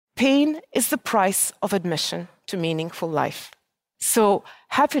pain is the price of admission to meaningful life. So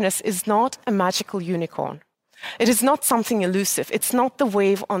happiness is not a magical unicorn. It is not something elusive. It's not the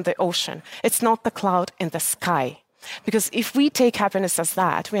wave on the ocean. It's not the cloud in the sky. Because if we take happiness as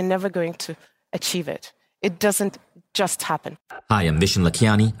that, we're never going to achieve it. It doesn't just happen. Hi, I'm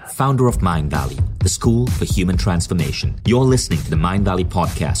Mänd-Lakhiani, founder of Mind Valley, the School for Human Transformation. You're listening to the Mind Valley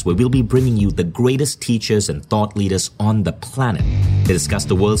podcast, where we'll be bringing you the greatest teachers and thought leaders on the planet to discuss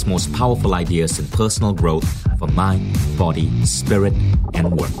the world's most powerful ideas in personal growth for mind, body, spirit,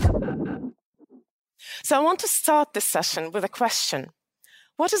 and work. So I want to start this session with a question.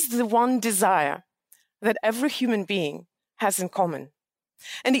 What is the one desire that every human being has in common?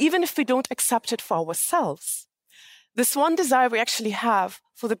 And even if we don't accept it for ourselves, this one desire we actually have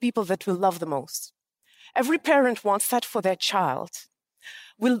for the people that we love the most. Every parent wants that for their child.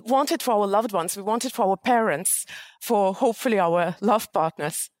 We want it for our loved ones. We want it for our parents, for hopefully our love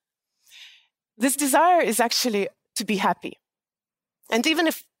partners. This desire is actually to be happy. And even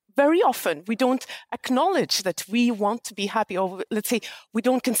if very often we don't acknowledge that we want to be happy, or let's say we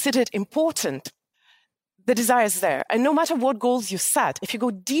don't consider it important, the desire is there. And no matter what goals you set, if you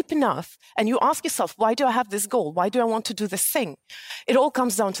go deep enough and you ask yourself, why do I have this goal? Why do I want to do this thing? It all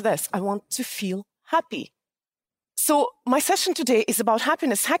comes down to this. I want to feel happy. So my session today is about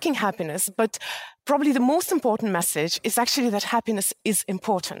happiness, hacking happiness, but probably the most important message is actually that happiness is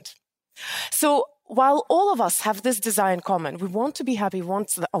important. So while all of us have this desire in common, we want to be happy, we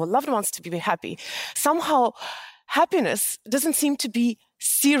want our loved ones to be happy, somehow happiness doesn't seem to be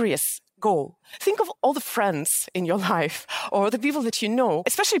serious goal. Think of all the friends in your life or the people that you know,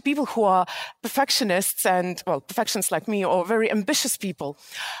 especially people who are perfectionists and, well, perfectionists like me or very ambitious people.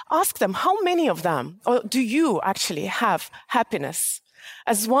 Ask them, how many of them, or do you actually have happiness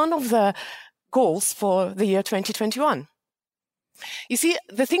as one of the goals for the year 2021? You see,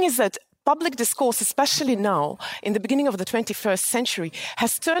 the thing is that public discourse, especially now, in the beginning of the 21st century,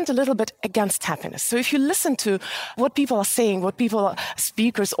 has turned a little bit against happiness. So if you listen to what people are saying, what people,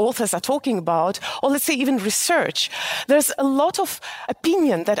 speakers, authors are talking about, or let's say even research, there's a lot of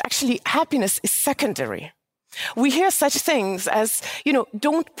opinion that actually happiness is secondary. We hear such things as,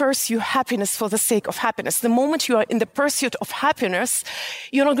 don't pursue happiness for the sake of happiness. The moment you are in the pursuit of happiness,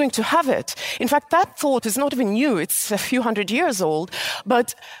 you're not going to have it. In fact, that thought is not even new. It's a few hundred years old.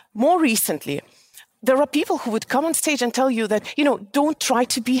 But more recently, there are people who would come on stage and tell you that, don't try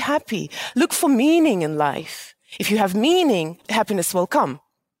to be happy. Look for meaning in life. If you have meaning, happiness will come.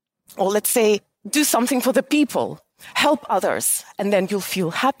 Or let's say, do something for the people. Help others, and then you'll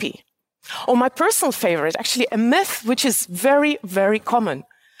feel happy. Or my personal favorite, actually a myth which is very, very common.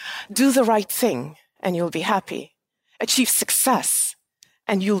 Do the right thing and you'll be happy. Achieve success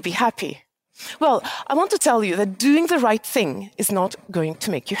and you'll be happy. Well, I want to tell you that doing the right thing is not going to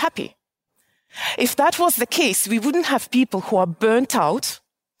make you happy. If that was the case, we wouldn't have people who are burnt out.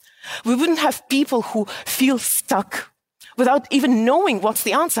 We wouldn't have people who feel stuck without even knowing what's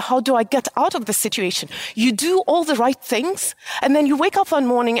the answer. How do I get out of this situation? You do all the right things, and then you wake up one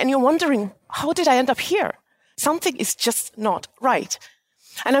morning and you're wondering, how did I end up here? Something is just not right.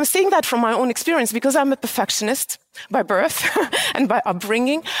 And I'm saying that from my own experience because I'm a perfectionist by birth and by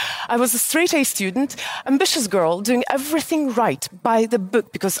upbringing. I was a straight-A student, ambitious girl, doing everything right by the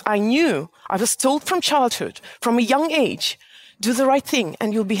book because I knew, I was told from childhood, from a young age, do the right thing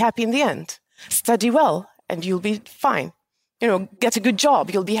and you'll be happy in the end. Study well and you'll be fine. Get a good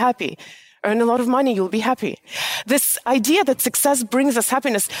job, you'll be happy. Earn a lot of money, you'll be happy. This idea that success brings us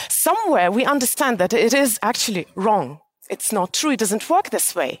happiness, somewhere we understand that it is actually wrong. It's not true, it doesn't work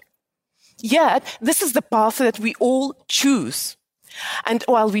this way. Yet, this is the path that we all choose. And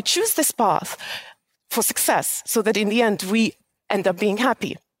while we choose this path for success, so that in the end we end up being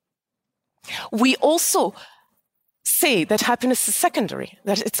happy, we also say that happiness is secondary,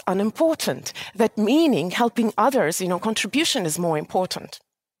 that it's unimportant, that meaning, helping others, contribution is more important.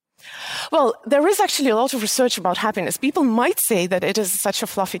 Well, there is actually a lot of research about happiness. People might say that it is such a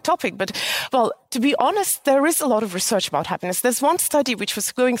fluffy topic, but, well, to be honest, there is a lot of research about happiness. There's one study which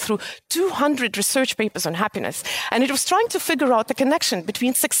was going through 200 research papers on happiness, and it was trying to figure out the connection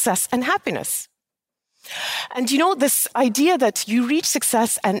between success and happiness. And this idea that you reach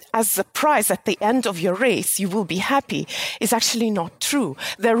success and as a prize at the end of your race, you will be happy is actually not true.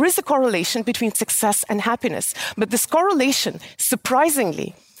 There is a correlation between success and happiness, but this correlation,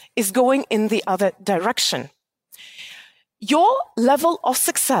 surprisingly, is going in the other direction. Your level of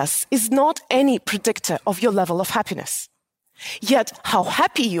success is not any predictor of your level of happiness. Yet, how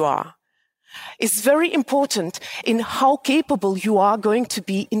happy you are is very important in how capable you are going to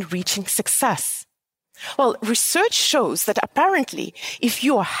be in reaching success. Well, research shows that apparently if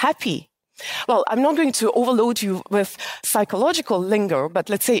you are happy, well, I'm not going to overload you with psychological lingo, but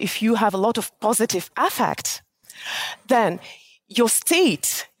let's say if you have a lot of positive affect, then your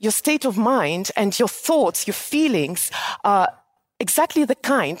state of mind and your thoughts, your feelings are exactly the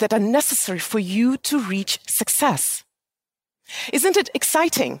kind that are necessary for you to reach success. Isn't it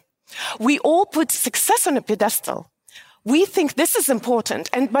exciting? We all put success on a pedestal. We think this is important.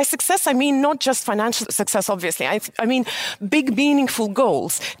 And by success, I mean not just financial success, obviously. I mean big, meaningful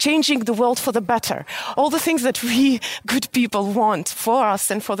goals, changing the world for the better, all the things that we good people want for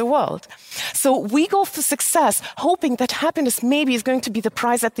us and for the world. So we go for success, hoping that happiness maybe is going to be the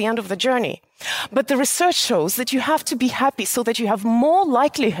prize at the end of the journey. But the research shows that you have to be happy so that you have more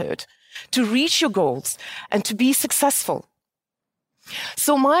likelihood to reach your goals and to be successful.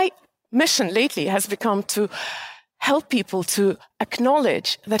 So my mission lately has become to help people to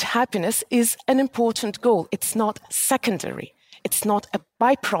acknowledge that happiness is an important goal. It's not secondary. It's not a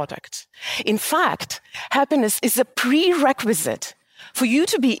byproduct. In fact, happiness is a prerequisite for you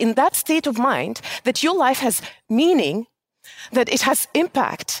to be in that state of mind that your life has meaning, that it has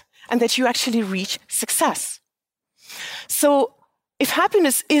impact, and that you actually reach success. So if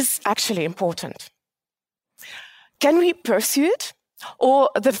happiness is actually important, can we pursue it? Or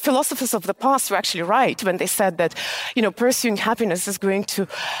the philosophers of the past were actually right when they said that, pursuing happiness is going to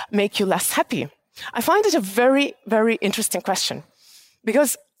make you less happy. I find it a very, very interesting question.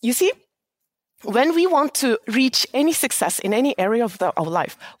 Because, you see, when we want to reach any success in any area of our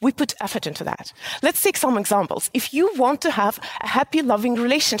life, we put effort into that. Let's take some examples. If you want to have a happy, loving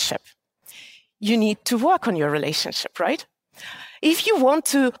relationship, you need to work on your relationship, right? If you want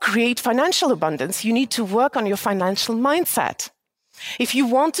to create financial abundance, you need to work on your financial mindset. If you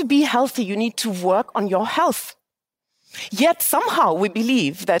want to be healthy, you need to work on your health. Yet somehow we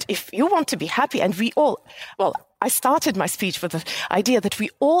believe that if you want to be happy, and I started my speech with the idea that we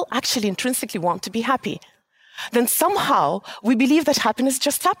all actually intrinsically want to be happy, then somehow we believe that happiness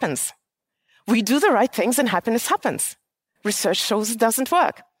just happens. We do the right things and happiness happens. Research shows it doesn't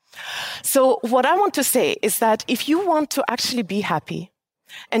work. So what I want to say is that if you want to actually be happy,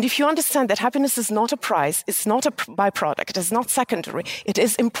 and if you understand that happiness is not a prize, it's not a byproduct, it is not secondary, it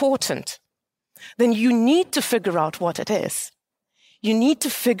is important, then you need to figure out what it is. You need to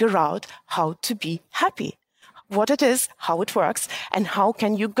figure out how to be happy, what it is, how it works, and how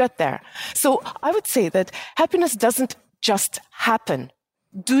can you get there. So I would say that happiness doesn't just happen.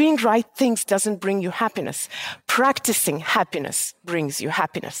 Doing right things doesn't bring you happiness. Practicing happiness brings you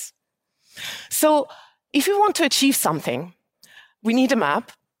happiness. So if you want to achieve something, we need a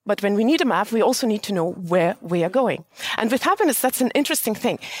map, but when we need a map, we also need to know where we are going. And with happiness, that's an interesting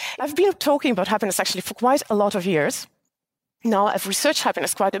thing. I've been talking about happiness actually for quite a lot of years. Now I've researched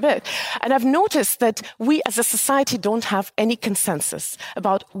happiness quite a bit, and I've noticed that we as a society don't have any consensus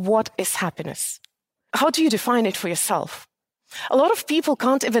about what is happiness. How do you define it for yourself? A lot of people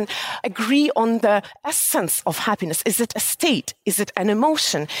can't even agree on the essence of happiness. Is it a state? Is it an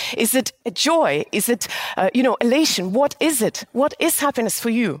emotion? Is it a joy? Is it, elation? What is it? What is happiness for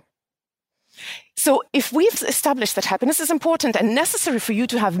you? So if we've established that happiness is important and necessary for you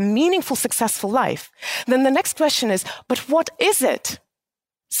to have a meaningful, successful life, then the next question is, but what is it?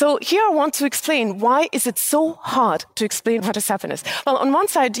 So here I want to explain why is it so hard to explain what is happiness. Well, on one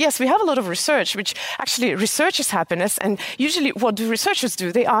side, yes, we have a lot of research, which actually researches happiness. And usually what do researchers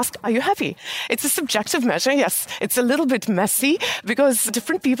do? They ask, are you happy? It's a subjective measure. Yes, it's a little bit messy because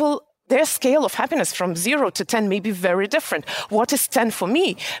different people, their scale of happiness from 0 to 10 may be very different. What is 10 for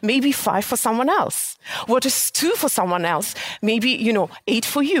me? Maybe 5 for someone else. What is 2 for someone else? Maybe, 8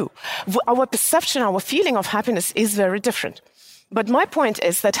 for you. Our perception, our feeling of happiness is very different. But my point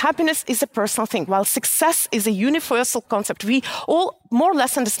is that happiness is a personal thing. While success is a universal concept, we all more or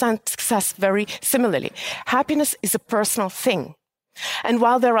less understand success very similarly. Happiness is a personal thing. And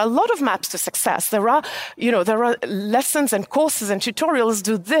while there are a lot of maps to success, there are lessons and courses and tutorials,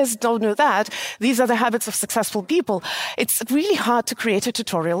 do this, don't do that. These are the habits of successful people. It's really hard to create a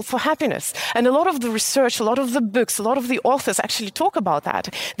tutorial for happiness. And a lot of the research, a lot of the books, a lot of the authors actually talk about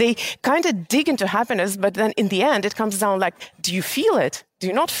that. They kind of dig into happiness, but then in the end, it comes down like, do you feel it? Do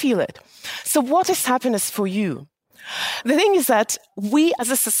you not feel it? So what is happiness for you? The thing is that we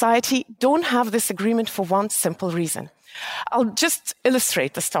as a society don't have this agreement for one simple reason. I'll just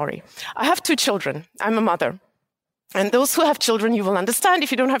illustrate the story. I have 2 children. I'm a mother. And those who have children, you will understand.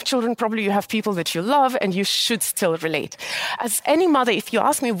 If you don't have children, probably you have people that you love and you should still relate. As any mother, if you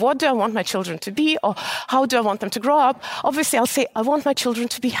ask me, what do I want my children to be or how do I want them to grow up? Obviously, I'll say, I want my children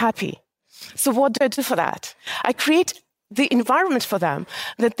to be happy. So what do I do for that? I create the environment for them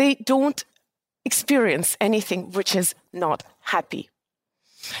that they don't experience anything which is not happy.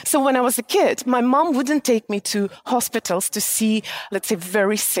 So when I was a kid, my mom wouldn't take me to hospitals to see, let's say,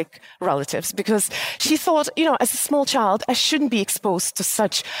 very sick relatives, because she thought, as a small child, I shouldn't be exposed to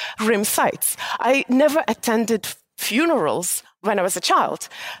such grim sights. I never attended funerals when I was a child.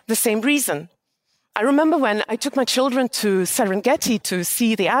 The same reason. I remember when I took my children to Serengeti to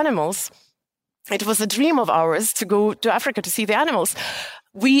see the animals. It was a dream of ours to go to Africa to see the animals.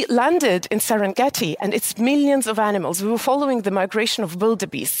 We landed in Serengeti, and it's millions of animals. We were following the migration of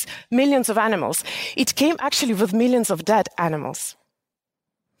wildebeests, millions of animals. It came actually with millions of dead animals.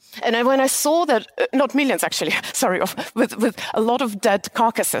 And when I saw that, not millions actually, sorry, with a lot of dead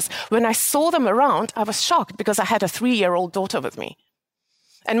carcasses, when I saw them around, I was shocked because I had a 3-year-old daughter with me.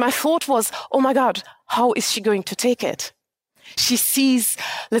 And my thought was, oh my God, how is she going to take it? She sees,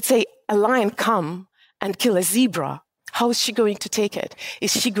 let's say, a lion come and kill a zebra. How is she going to take it?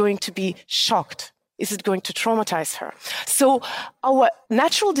 Is she going to be shocked? Is it going to traumatize her? So our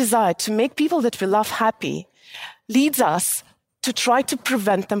natural desire to make people that we love happy leads us to try to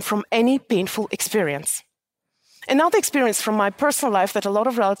prevent them from any painful experience. Another experience from my personal life that a lot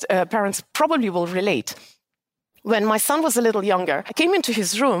of parents probably will relate. When my son was a little younger, I came into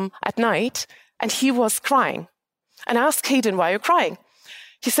his room at night and he was crying. And I asked Hayden, why are you crying?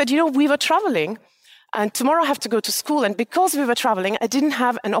 He said, we were traveling and tomorrow I have to go to school. And because we were traveling, I didn't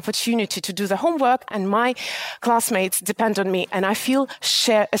have an opportunity to do the homework, and my classmates depend on me. And I feel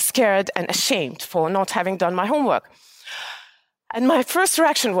scared and ashamed for not having done my homework. And my first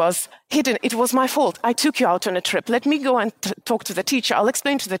reaction was, Hayden, it was my fault. I took you out on a trip. Let me go and talk to the teacher. I'll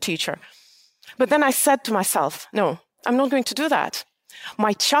explain to the teacher. But then I said to myself, no, I'm not going to do that.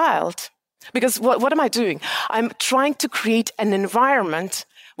 My child, because what am I doing? I'm trying to create an environment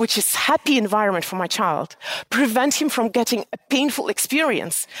which is happy environment for my child, prevent him from getting a painful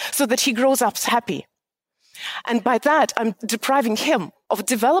experience so that he grows up happy. And by that, I'm depriving him of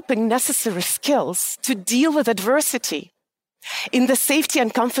developing necessary skills to deal with adversity in the safety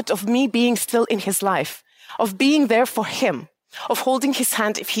and comfort of me being still in his life, of being there for him, of holding his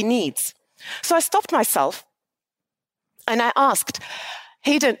hand if he needs. So I stopped myself and I asked,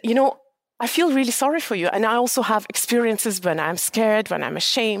 Hayden, I feel really sorry for you. And I also have experiences when I'm scared, when I'm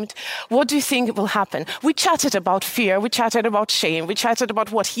ashamed. What do you think will happen? We chatted about fear. We chatted about shame. We chatted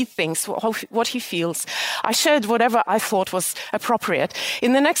about what he thinks, what he feels. I shared whatever I thought was appropriate.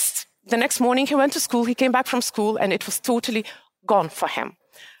 In the next morning, he went to school. He came back from school and it was totally gone for him.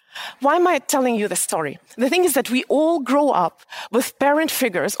 Why am I telling you this story? The thing is that we all grow up with parent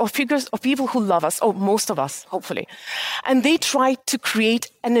figures or people who love us, or most of us, hopefully. And they try to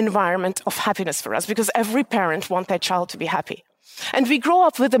create an environment of happiness for us because every parent wants their child to be happy. And we grow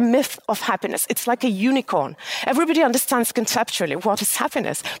up with a myth of happiness. It's like a unicorn. Everybody understands conceptually what is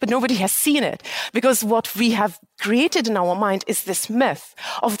happiness, but nobody has seen it because what we have created in our mind is this myth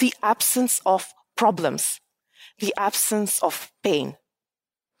of the absence of problems, the absence of pain.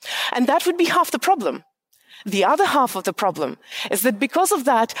 And that would be half the problem. The other half of the problem is that because of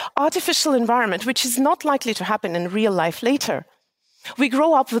that artificial environment, which is not likely to happen in real life later, we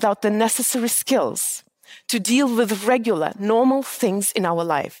grow up without the necessary skills to deal with regular, normal things in our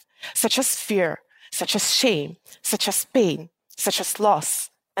life, such as fear, such as shame, such as pain, such as loss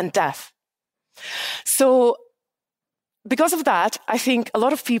and death. So because of that, I think a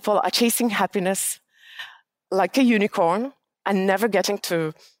lot of people are chasing happiness like a unicorn and never getting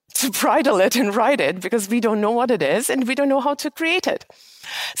to bridle it and ride it because we don't know what it is and we don't know how to create it.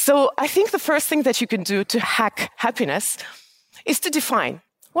 So I think the first thing that you can do to hack happiness is to define,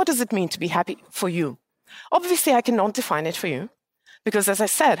 what does it mean to be happy for you? Obviously, I cannot define it for you because, as I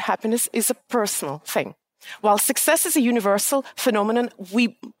said, happiness is a personal thing. While success is a universal phenomenon,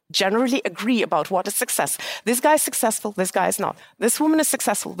 we generally agree about what is success. This guy is successful, this guy is not. This woman is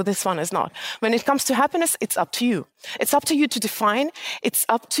successful, but this one is not. When it comes to happiness, it's up to you. It's up to you to define. It's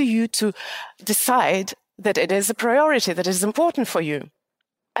up to you to decide that it is a priority, that it is important for you.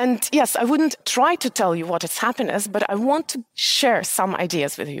 And yes, I wouldn't try to tell you what is happiness, but I want to share some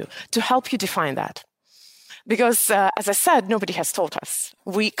ideas with you to help you define that. Because, as I said, nobody has taught us.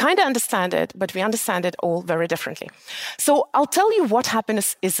 We kind of understand it, but we understand it all very differently. So I'll tell you what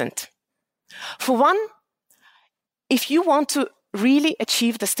happiness isn't. For one, if you want to really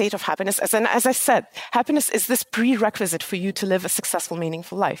achieve the state of happiness, as I said, happiness is this prerequisite for you to live a successful,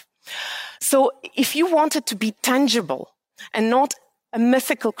 meaningful life. So if you want it to be tangible and not a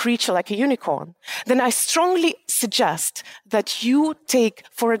mythical creature like a unicorn, then I strongly suggest that you take,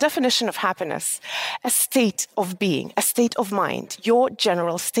 for a definition of happiness, a state of being, a state of mind, your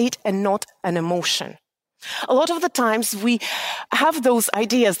general state and not an emotion. A lot of the times we have those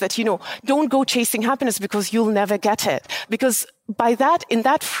ideas that, don't go chasing happiness because you'll never get it. Because in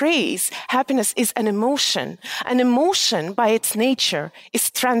that phrase, happiness is an emotion. An emotion, by its nature,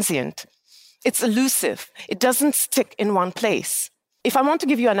 is transient. It's elusive. It doesn't stick in one place. If I want to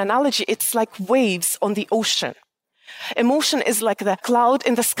give you an analogy, it's like waves on the ocean. Emotion is like the cloud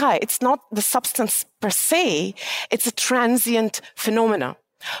in the sky. It's not the substance per se. It's a transient phenomena.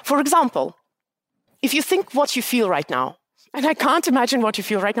 For example, if you think what you feel right now, and I can't imagine what you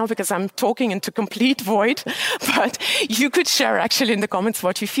feel right now because I'm talking into complete void, but you could share actually in the comments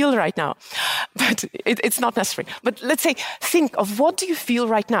what you feel right now. But it's not necessary. But let's say, think of what do you feel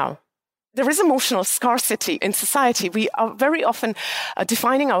right now? There is emotional scarcity in society. We are very often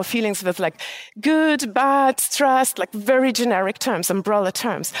defining our feelings with like good, bad, stressed, like very generic terms, umbrella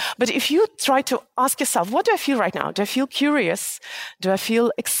terms. But if you try to ask yourself, what do I feel right now? Do I feel curious? Do I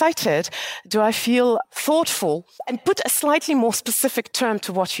feel excited? Do I feel thoughtful? And put a slightly more specific term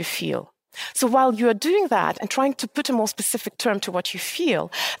to what you feel. So while you are doing that and trying to put a more specific term to what you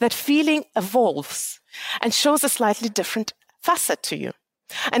feel, that feeling evolves and shows a slightly different facet to you.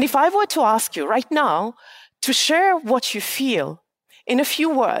 And if I were to ask you right now to share what you feel in a few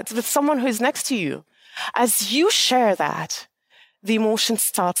words with someone who is next to you, as you share that, the emotion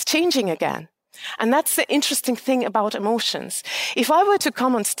starts changing again. And that's the interesting thing about emotions. If I were to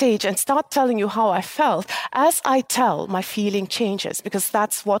come on stage and start telling you how I felt, as I tell, my feeling changes, because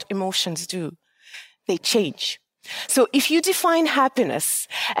that's what emotions do. They change. So if you define happiness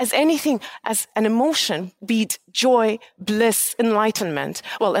as anything, as an emotion, be it joy, bliss, enlightenment.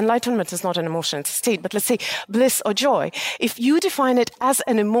 Well, enlightenment is not an emotion, it's a state, but let's say bliss or joy. If you define it as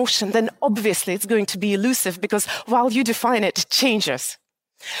an emotion, then obviously it's going to be elusive because while you define it, it changes.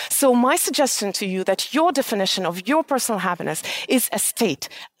 So my suggestion to you that your definition of your personal happiness is a state,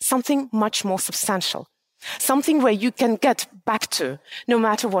 something much more substantial, something where you can get back to no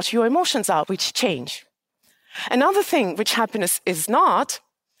matter what your emotions are, which change. Another thing which happiness is not,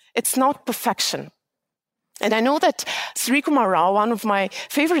 it's not perfection. And I know that Sri Kumar Rao, one of my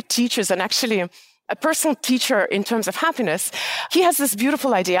favorite teachers and actually a personal teacher in terms of happiness, he has this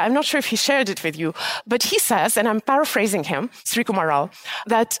beautiful idea. I'm not sure if he shared it with you, but he says, and I'm paraphrasing him, Sri Kumar Rao,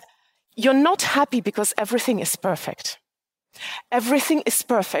 that you're not happy because everything is perfect. Everything is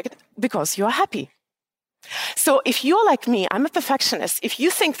perfect because you're happy. So if you're like me, I'm a perfectionist. If you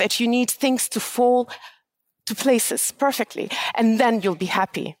think that you need things to fall to places perfectly, and then you'll be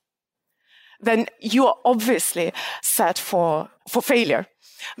happy, then you are obviously set for failure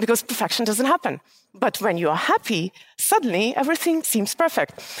because perfection doesn't happen. But when you are happy, suddenly everything seems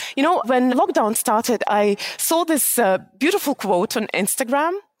perfect. When lockdown started, I saw this beautiful quote on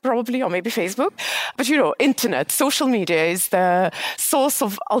Instagram, probably, or maybe Facebook. But internet, social media is the source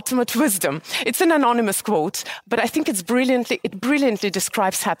of ultimate wisdom. It's an anonymous quote, but I think it brilliantly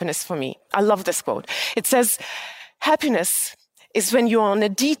describes happiness for me. I love this quote. It says, happiness is when you're on a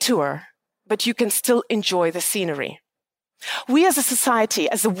detour, but you can still enjoy the scenery. We as a society,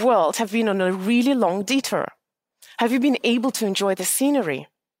 as a world, have been on a really long detour. Have you been able to enjoy the scenery?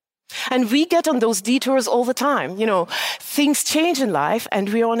 And we get on those detours all the time. Things change in life and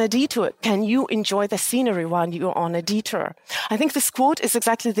we're on a detour. Can you enjoy the scenery while you're on a detour? I think this quote is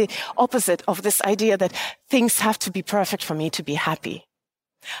exactly the opposite of this idea that things have to be perfect for me to be happy.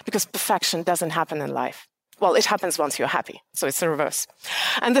 Because perfection doesn't happen in life. Well, it happens once you're happy. So it's the reverse.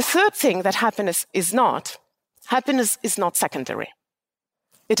 And the third thing that happiness is not secondary.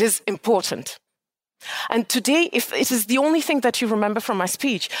 It is important. And today, if it is the only thing that you remember from my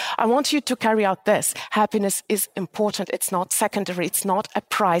speech, I want you to carry out this. Happiness is important. It's not secondary. It's not a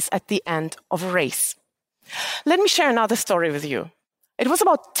prize at the end of a race. Let me share another story with you. It was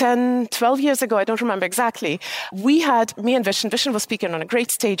about 10, 12 years ago, I don't remember exactly. Me and Vishen was speaking on a great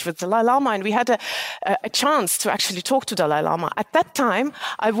stage with Dalai Lama, and we had a chance to actually talk to Dalai Lama. At that time,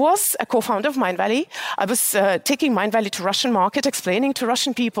 I was a co-founder of Mänd-Valley. I was taking Mänd-Valley to Russian market, explaining to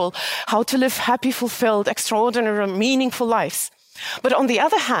Russian people how to live happy, fulfilled, extraordinary, meaningful lives. But on the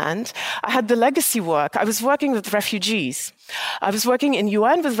other hand, I had the legacy work. I was working with refugees. I was working in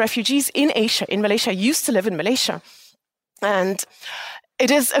UN with refugees in Asia, in Malaysia. I used to live in Malaysia. And it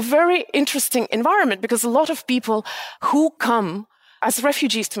is a very interesting environment because a lot of people who come as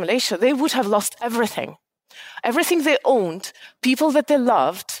refugees to Malaysia, they would have lost everything. Everything they owned, people that they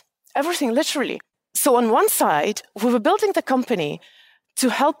loved, everything literally. So on one side, we were building the company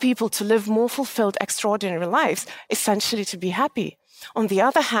to help people to live more fulfilled, extraordinary lives, essentially to be happy. On the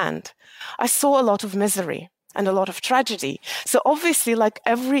other hand, I saw a lot of misery and a lot of tragedy. So obviously, like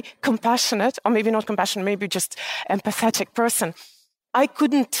every compassionate, or maybe not compassionate, maybe just empathetic person, I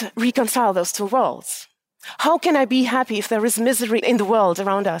couldn't reconcile those two worlds. How can I be happy if there is misery in the world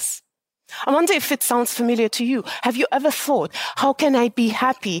around us? I wonder if it sounds familiar to you. Have you ever thought, how can I be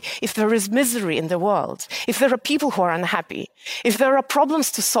happy if there is misery in the world? If there are people who are unhappy? If there are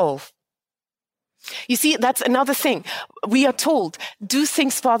problems to solve? You see, that's another thing. We are told, do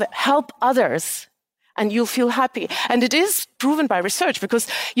things for others, help others, and you'll feel happy. And it is proven by research because,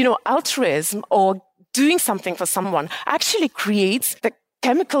 altruism or doing something for someone actually creates the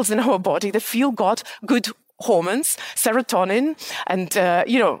chemicals in our body that feel good hormones, serotonin, and,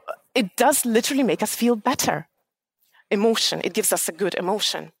 it does literally make us feel better. Emotion, it gives us a good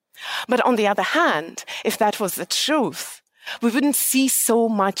emotion. But on the other hand, if that was the truth, we wouldn't see so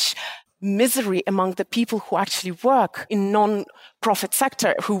much misery among the people who actually work in non-profit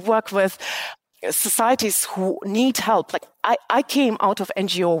sector, who work with societies who need help. Like I came out of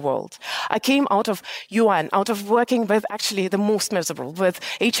NGO world. I came out of UN, out of working with actually the most miserable, with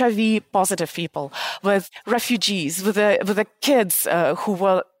HIV positive people, with refugees, with the kids who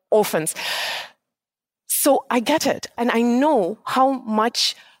were orphans. So I get it. And I know how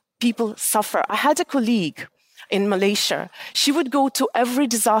much people suffer. I had a colleague in Malaysia. She would go to every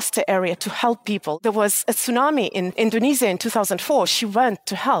disaster area to help people. There was a tsunami in Indonesia in 2004. She went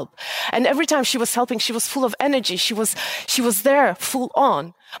to help. And every time she was helping, she was full of energy. She was there full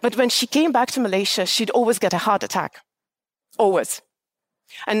on. But when she came back to Malaysia, she'd always get a heart attack. Always.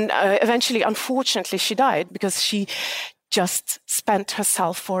 And eventually, unfortunately, she died because she just spent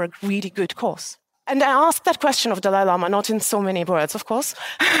herself for a really good cause. And I asked that question of Dalai Lama, not in so many words, of course.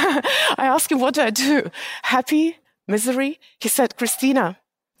 I asked him, what do I do? Happy? Misery? He said, Kristina,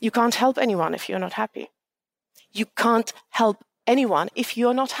 you can't help anyone if you're not happy. You can't help anyone if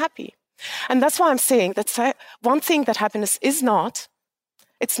you're not happy. And that's why I'm saying that one thing that happiness is not,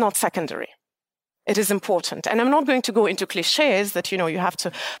 it's not secondary. It is important. And I'm not going to go into cliches that, you have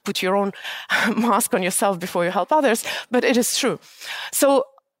to put your own mask on yourself before you help others, but it is true. So,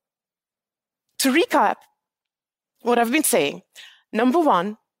 to recap what I've been saying, number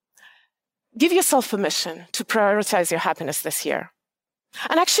one, give yourself permission to prioritize your happiness this year.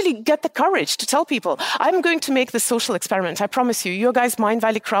 And actually get the courage to tell people, I'm going to make this social experiment. I promise you, your guys' Mind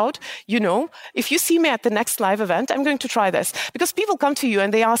Valley crowd, if you see me at the next live event, I'm going to try this. Because people come to you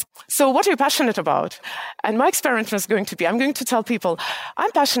and they ask, so what are you passionate about? And my experiment is going to be, I'm going to tell people,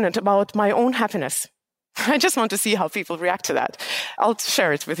 I'm passionate about my own happiness. I just want to see how people react to that. I'll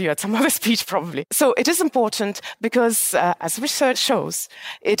share it with you at some other speech probably. So it is important because, as research shows,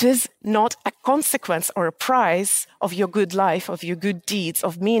 it is not a consequence or a prize of your good life, of your good deeds,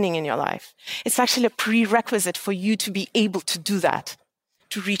 of meaning in your life. It's actually a prerequisite for you to be able to do that,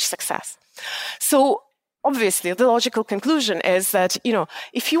 to reach success. So obviously, the logical conclusion is that,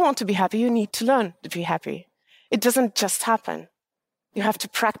 if you want to be happy, you need to learn to be happy. It doesn't just happen. You have to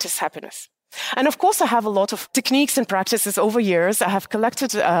practice happiness. And of course, I have a lot of techniques and practices over years. I have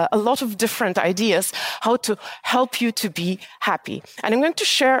collected a lot of different ideas how to help you to be happy. And I'm going to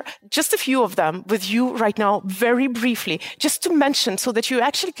share just a few of them with you right now, very briefly, just to mention so that you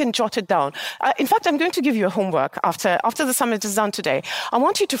actually can jot it down. In fact, I'm going to give you a homework after the summit is done today. I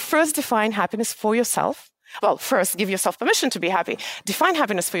want you to first define happiness for yourself. Well, first, give yourself permission to be happy. Define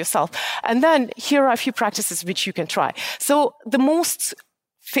happiness for yourself. And then here are a few practices which you can try. So the most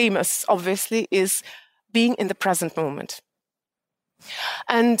famous, obviously, is being in the present moment.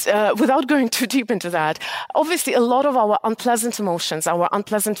 And without going too deep into that, obviously a lot of our unpleasant emotions, our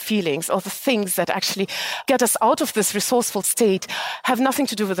unpleasant feelings, or the things that actually get us out of this resourceful state have nothing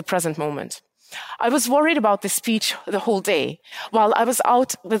to do with the present moment. I was worried about this speech the whole day. While I was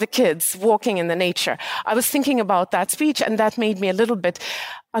out with the kids walking in the nature, I was thinking about that speech, and that made me a little bit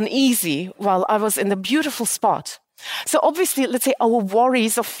uneasy while I was in the beautiful spot. So obviously, let's say our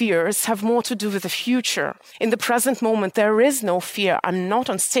worries or fears have more to do with the future. In the present moment, there is no fear. I'm not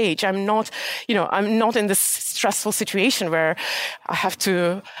on stage. I'm not in this stressful situation where I have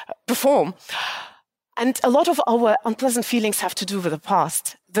to perform. And a lot of our unpleasant feelings have to do with the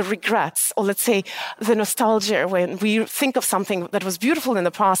past, the regrets, or let's say the nostalgia when we think of something that was beautiful in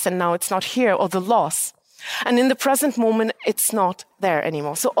the past and now it's not here, or the loss. And in the present moment, it's not there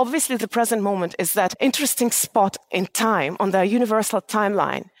anymore. So obviously the present moment is that interesting spot in time on the universal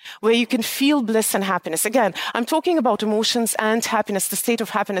timeline where you can feel bliss and happiness. Again, I'm talking about emotions and happiness, the state of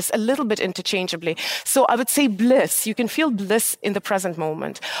happiness, a little bit interchangeably. So I would say bliss. You can feel bliss in the present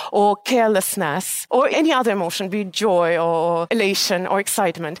moment, or carelessness, or any other emotion, be it joy or elation or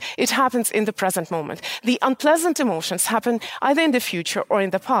excitement. It happens in the present moment. The unpleasant emotions happen either in the future or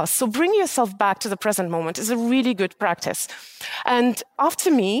in the past. So bring yourself back to the present moment is a really good practice. And And after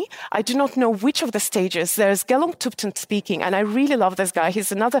me, I do not know which of the stages, there's Gelong Tupten speaking, and I really love this guy.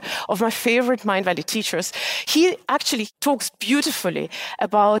 He's another of my favorite Mind Valley teachers. He actually talks beautifully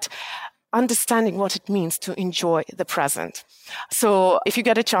about understanding what it means to enjoy the present. So if you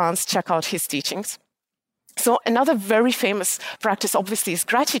get a chance, check out his teachings. So another very famous practice, obviously, is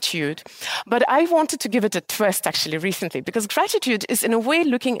gratitude. But I wanted to give it a twist, actually, recently, because gratitude is, in a way,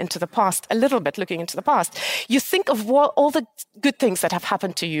 looking into the past, a little bit looking into the past. You think of all the good things that have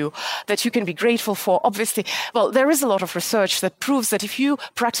happened to you that you can be grateful for. Obviously, well, there is a lot of research that proves that if you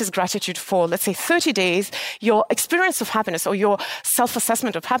practice gratitude for, let's say, 30 days, your experience of happiness or your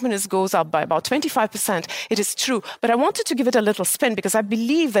self-assessment of happiness goes up by about 25%. It is true. But I wanted to give it a little spin because I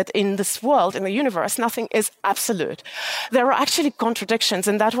believe that in this world, in the universe, nothing is absolute. There are actually contradictions,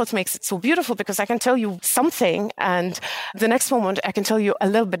 and that's what makes it so beautiful, because I can tell you something and the next moment I can tell you a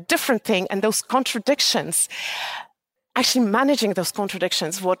little bit different thing, and those contradictions, actually managing those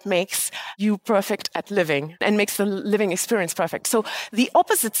contradictions, what makes you perfect at living and makes the living experience perfect. So the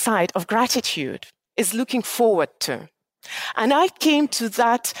opposite side of gratitude is looking forward to. And I came to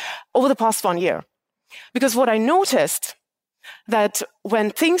that over the past 1 year, because what I noticed that when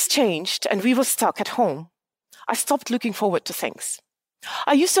things changed and we were stuck at home, I stopped looking forward to things.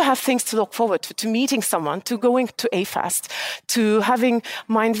 I used to have things to look forward to meeting someone, to going to a fest, to having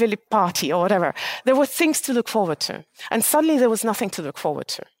Mind Valley party or whatever. There were things to look forward to. And suddenly there was nothing to look forward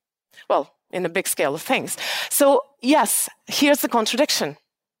to. Well, in a big scale of things. So yes, here's the contradiction.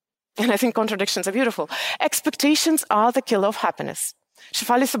 And I think contradictions are beautiful. Expectations are the killer of happiness.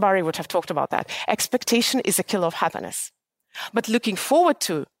 Shefali Sabari would have talked about that. Expectation is a killer of happiness. But looking forward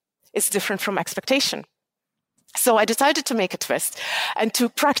to is different from expectation. So I decided to make a twist and to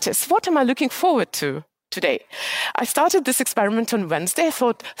practice. What am I looking forward to today? I started this experiment on Wednesday. I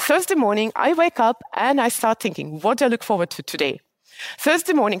thought Thursday morning, I wake up and I start thinking, what do I look forward to today?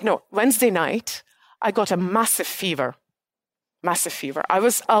 Wednesday night, I got a massive fever. Massive fever. I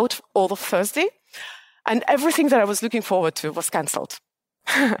was out all of Thursday and everything that I was looking forward to was cancelled.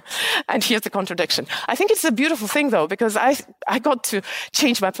 And here's the contradiction. I think it's a beautiful thing, though, because I got to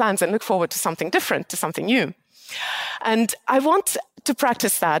change my plans and look forward to something different, to something new. And I want to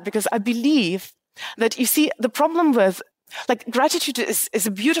practice that because I believe that, you see, the problem with gratitude is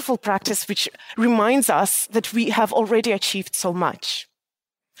a beautiful practice which reminds us that we have already achieved so much.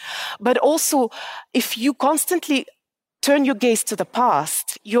 But also, if you constantly turn your gaze to the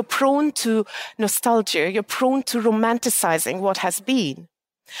past, you're prone to nostalgia, you're prone to romanticizing what has been.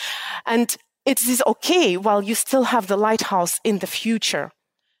 And it is okay while you still have the lighthouse in the future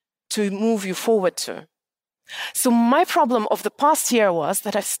to move you forward to. So my problem of the past year was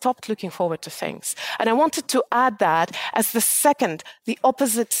that I stopped looking forward to things. And I wanted to add that as the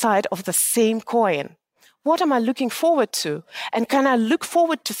opposite side of the same coin. What am I looking forward to? And can I look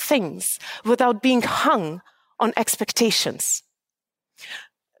forward to things without being hung on expectations?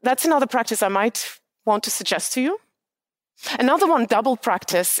 That's another practice I might want to suggest to you. Another one, double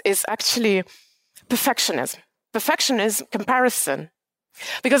practice, is actually perfectionism. Perfectionism, comparison.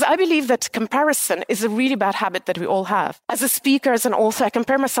 Because I believe that comparison is a really bad habit that we all have. As a speaker, as an author, I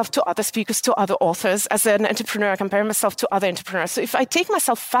compare myself to other speakers, to other authors. As an entrepreneur, I compare myself to other entrepreneurs. So if I take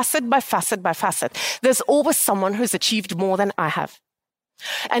myself facet by facet by facet, there's always someone who's achieved more than I have.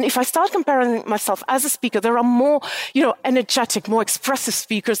 And if I start comparing myself as a speaker, there are more, energetic, more expressive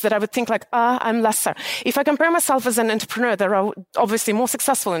speakers that I would think I'm lesser. If I compare myself as an entrepreneur, there are obviously more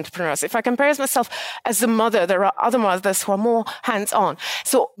successful entrepreneurs. If I compare myself as a mother, there are other mothers who are more hands-on.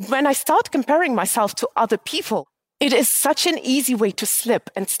 So when I start comparing myself to other people, it is such an easy way to slip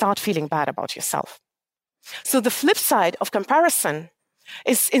and start feeling bad about yourself. So the flip side of comparison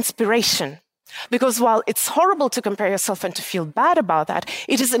is inspiration. Because while it's horrible to compare yourself and to feel bad about that,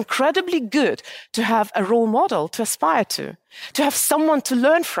 it is incredibly good to have a role model to aspire to have someone to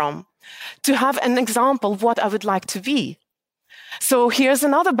learn from, to have an example of what I would like to be. So here's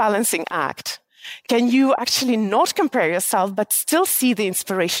another balancing act. Can you actually not compare yourself, but still see the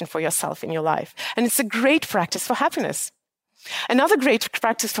inspiration for yourself in your life? And it's a great practice for happiness. Another great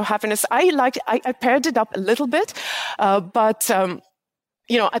practice for happiness, I paired it up a little bit, I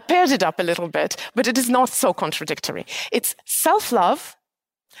paired it up a little bit, but it is not so contradictory. It's self-love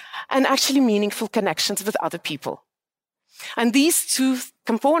and actually meaningful connections with other people. And these two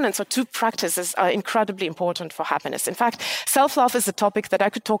components or two practices are incredibly important for happiness. In fact, self-love is a topic that I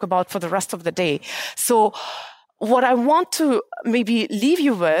could talk about for the rest of the day. So what I want to maybe leave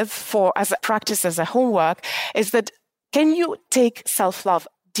you with as a practice, as a homework, is that can you take self-love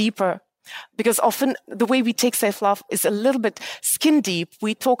deeper Because often the way we take self-love is a little bit skin deep.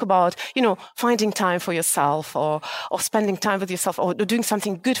 We talk about, finding time for yourself or spending time with yourself or doing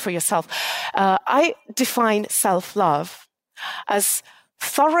something good for yourself. I define self-love as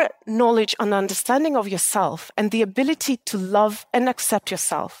thorough knowledge and understanding of yourself and the ability to love and accept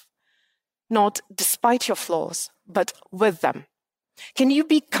yourself, not despite your flaws, but with them. Can you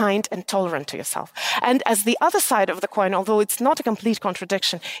be kind and tolerant to yourself? And as the other side of the coin, although it's not a complete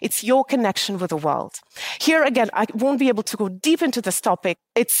contradiction, it's your connection with the world. Here again, I won't be able to go deep into this topic.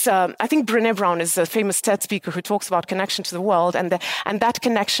 It's, I think Brené Brown is a famous TED speaker who talks about connection to the world and that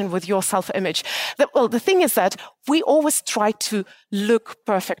connection with your self-image. The thing is that we always try to look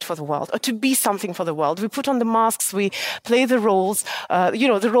perfect for the world or to be something for the world. We put on the masks, we play the roles,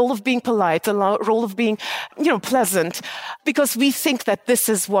 the role of being polite, the role of being, pleasant, because we think that this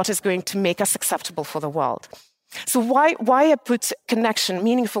is what is going to make us acceptable for the world. So why I put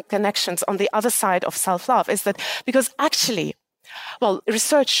meaningful connections on the other side of self-love is that because actually,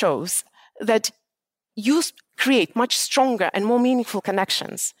 research shows that you create much stronger and more meaningful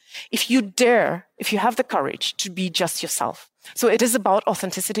connections if you have the courage to be just yourself. So it is about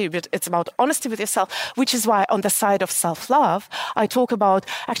authenticity, but it's about honesty with yourself, which is why on the side of self-love, I talk about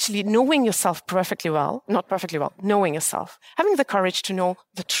actually knowing yourself not perfectly well, knowing yourself, having the courage to know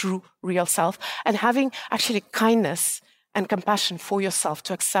the true, real self, and having actually kindness and compassion for yourself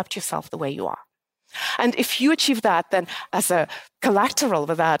to accept yourself the way you are. And if you achieve that, then as a collateral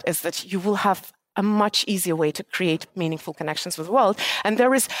with that is that you will have a much easier way to create meaningful connections with the world. And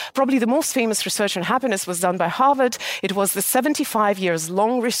there is probably the most famous research on happiness was done by Harvard. It was the 75 years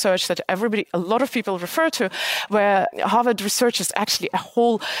long research that a lot of people refer to, where Harvard researchers, actually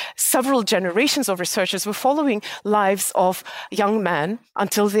several generations of researchers were following lives of young men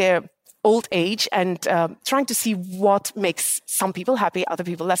until their old age and trying to see what makes some people happy, other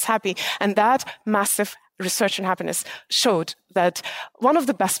people less happy. And that massive research on happiness showed that one of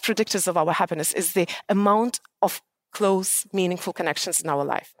the best predictors of our happiness is the amount of close, meaningful connections in our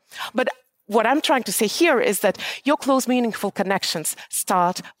life. But what I'm trying to say here is that your close, meaningful connections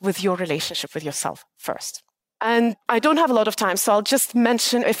start with your relationship with yourself first. And I don't have a lot of time, so I'll just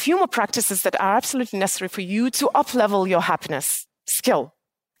mention a few more practices that are absolutely necessary for you to up-level your happiness skill,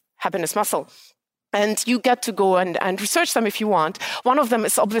 happiness muscle. And you get to go and research them if you want. One of them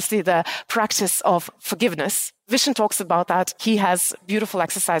is obviously the practice of forgiveness. Vishen talks about that. He has beautiful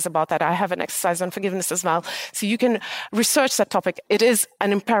exercise about that. I have an exercise on forgiveness as well. So you can research that topic. It is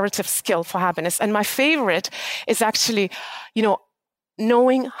an imperative skill for happiness. And my favorite is actually,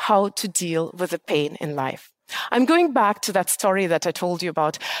 knowing how to deal with the pain in life. I'm going back to that story that I told you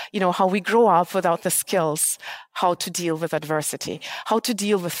about, how we grow up without the skills, how to deal with adversity, how to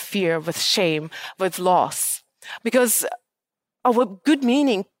deal with fear, with shame, with loss. Because our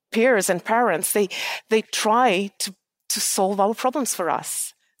good-meaning peers and parents, they try to solve our problems for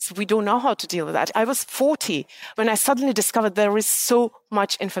us. So we don't know how to deal with that. I was 40 when I suddenly discovered there is so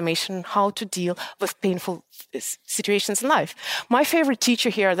much information on how to deal with painful situations in life. My favorite teacher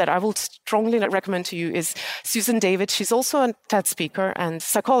here that I will strongly recommend to you is Susan David. She's also a TED speaker and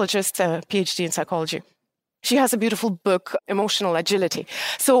psychologist, a PhD in psychology. She has a beautiful book, Emotional Agility.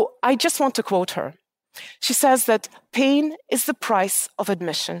 So I just want to quote her. She says that pain is the price of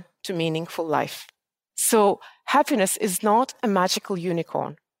admission to meaningful life. So happiness is not a magical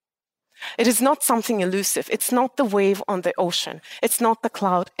unicorn. It is not something elusive. It's not the wave on the ocean. It's not the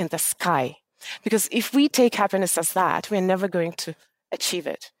cloud in the sky. Because if we take happiness as that, we're never going to achieve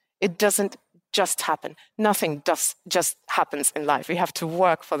it. It doesn't just happen. Nothing just happens in life. We have to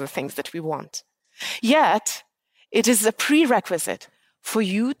work for the things that we want. Yet, it is a prerequisite for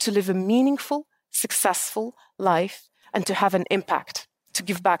you to live a meaningful, successful life and to have an impact, to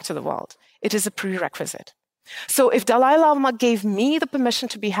give back to the world. It is a prerequisite. So if Dalai Lama gave me the permission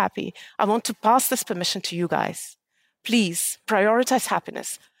to be happy, I want to pass this permission to you guys. Please prioritize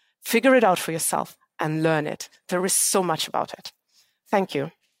happiness, figure it out for yourself, and learn it. There is so much about it. Thank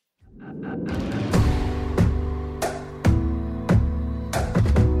you.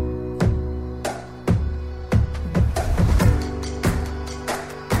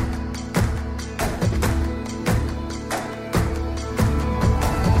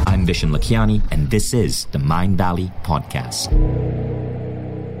 I'm Mänd-Lakhiani, and this is the Mind Valley Podcast.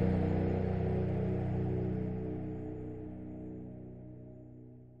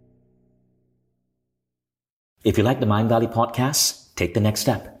 If you like the Mind Valley Podcast, take the next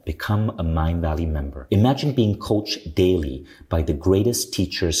step. Become a Mind Valley member. Imagine being coached daily by the greatest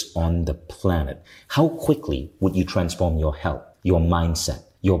teachers on the planet. How quickly would you transform your health, your mindset,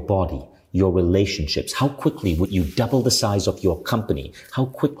 your body, your relationships? How quickly would you double the size of your company? How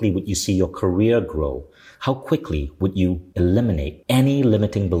quickly would you see your career grow? How quickly would you eliminate any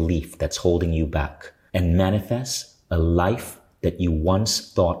limiting belief that's holding you back and manifest a life that you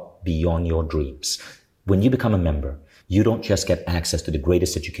once thought beyond your dreams? When you become a member, you don't just get access to the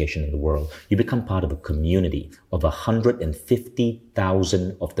greatest education in the world. You become part of a community of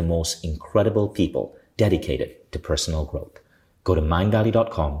 150,000 of the most incredible people dedicated to personal growth. Go to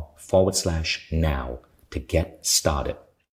mindvalley.com/now to get started.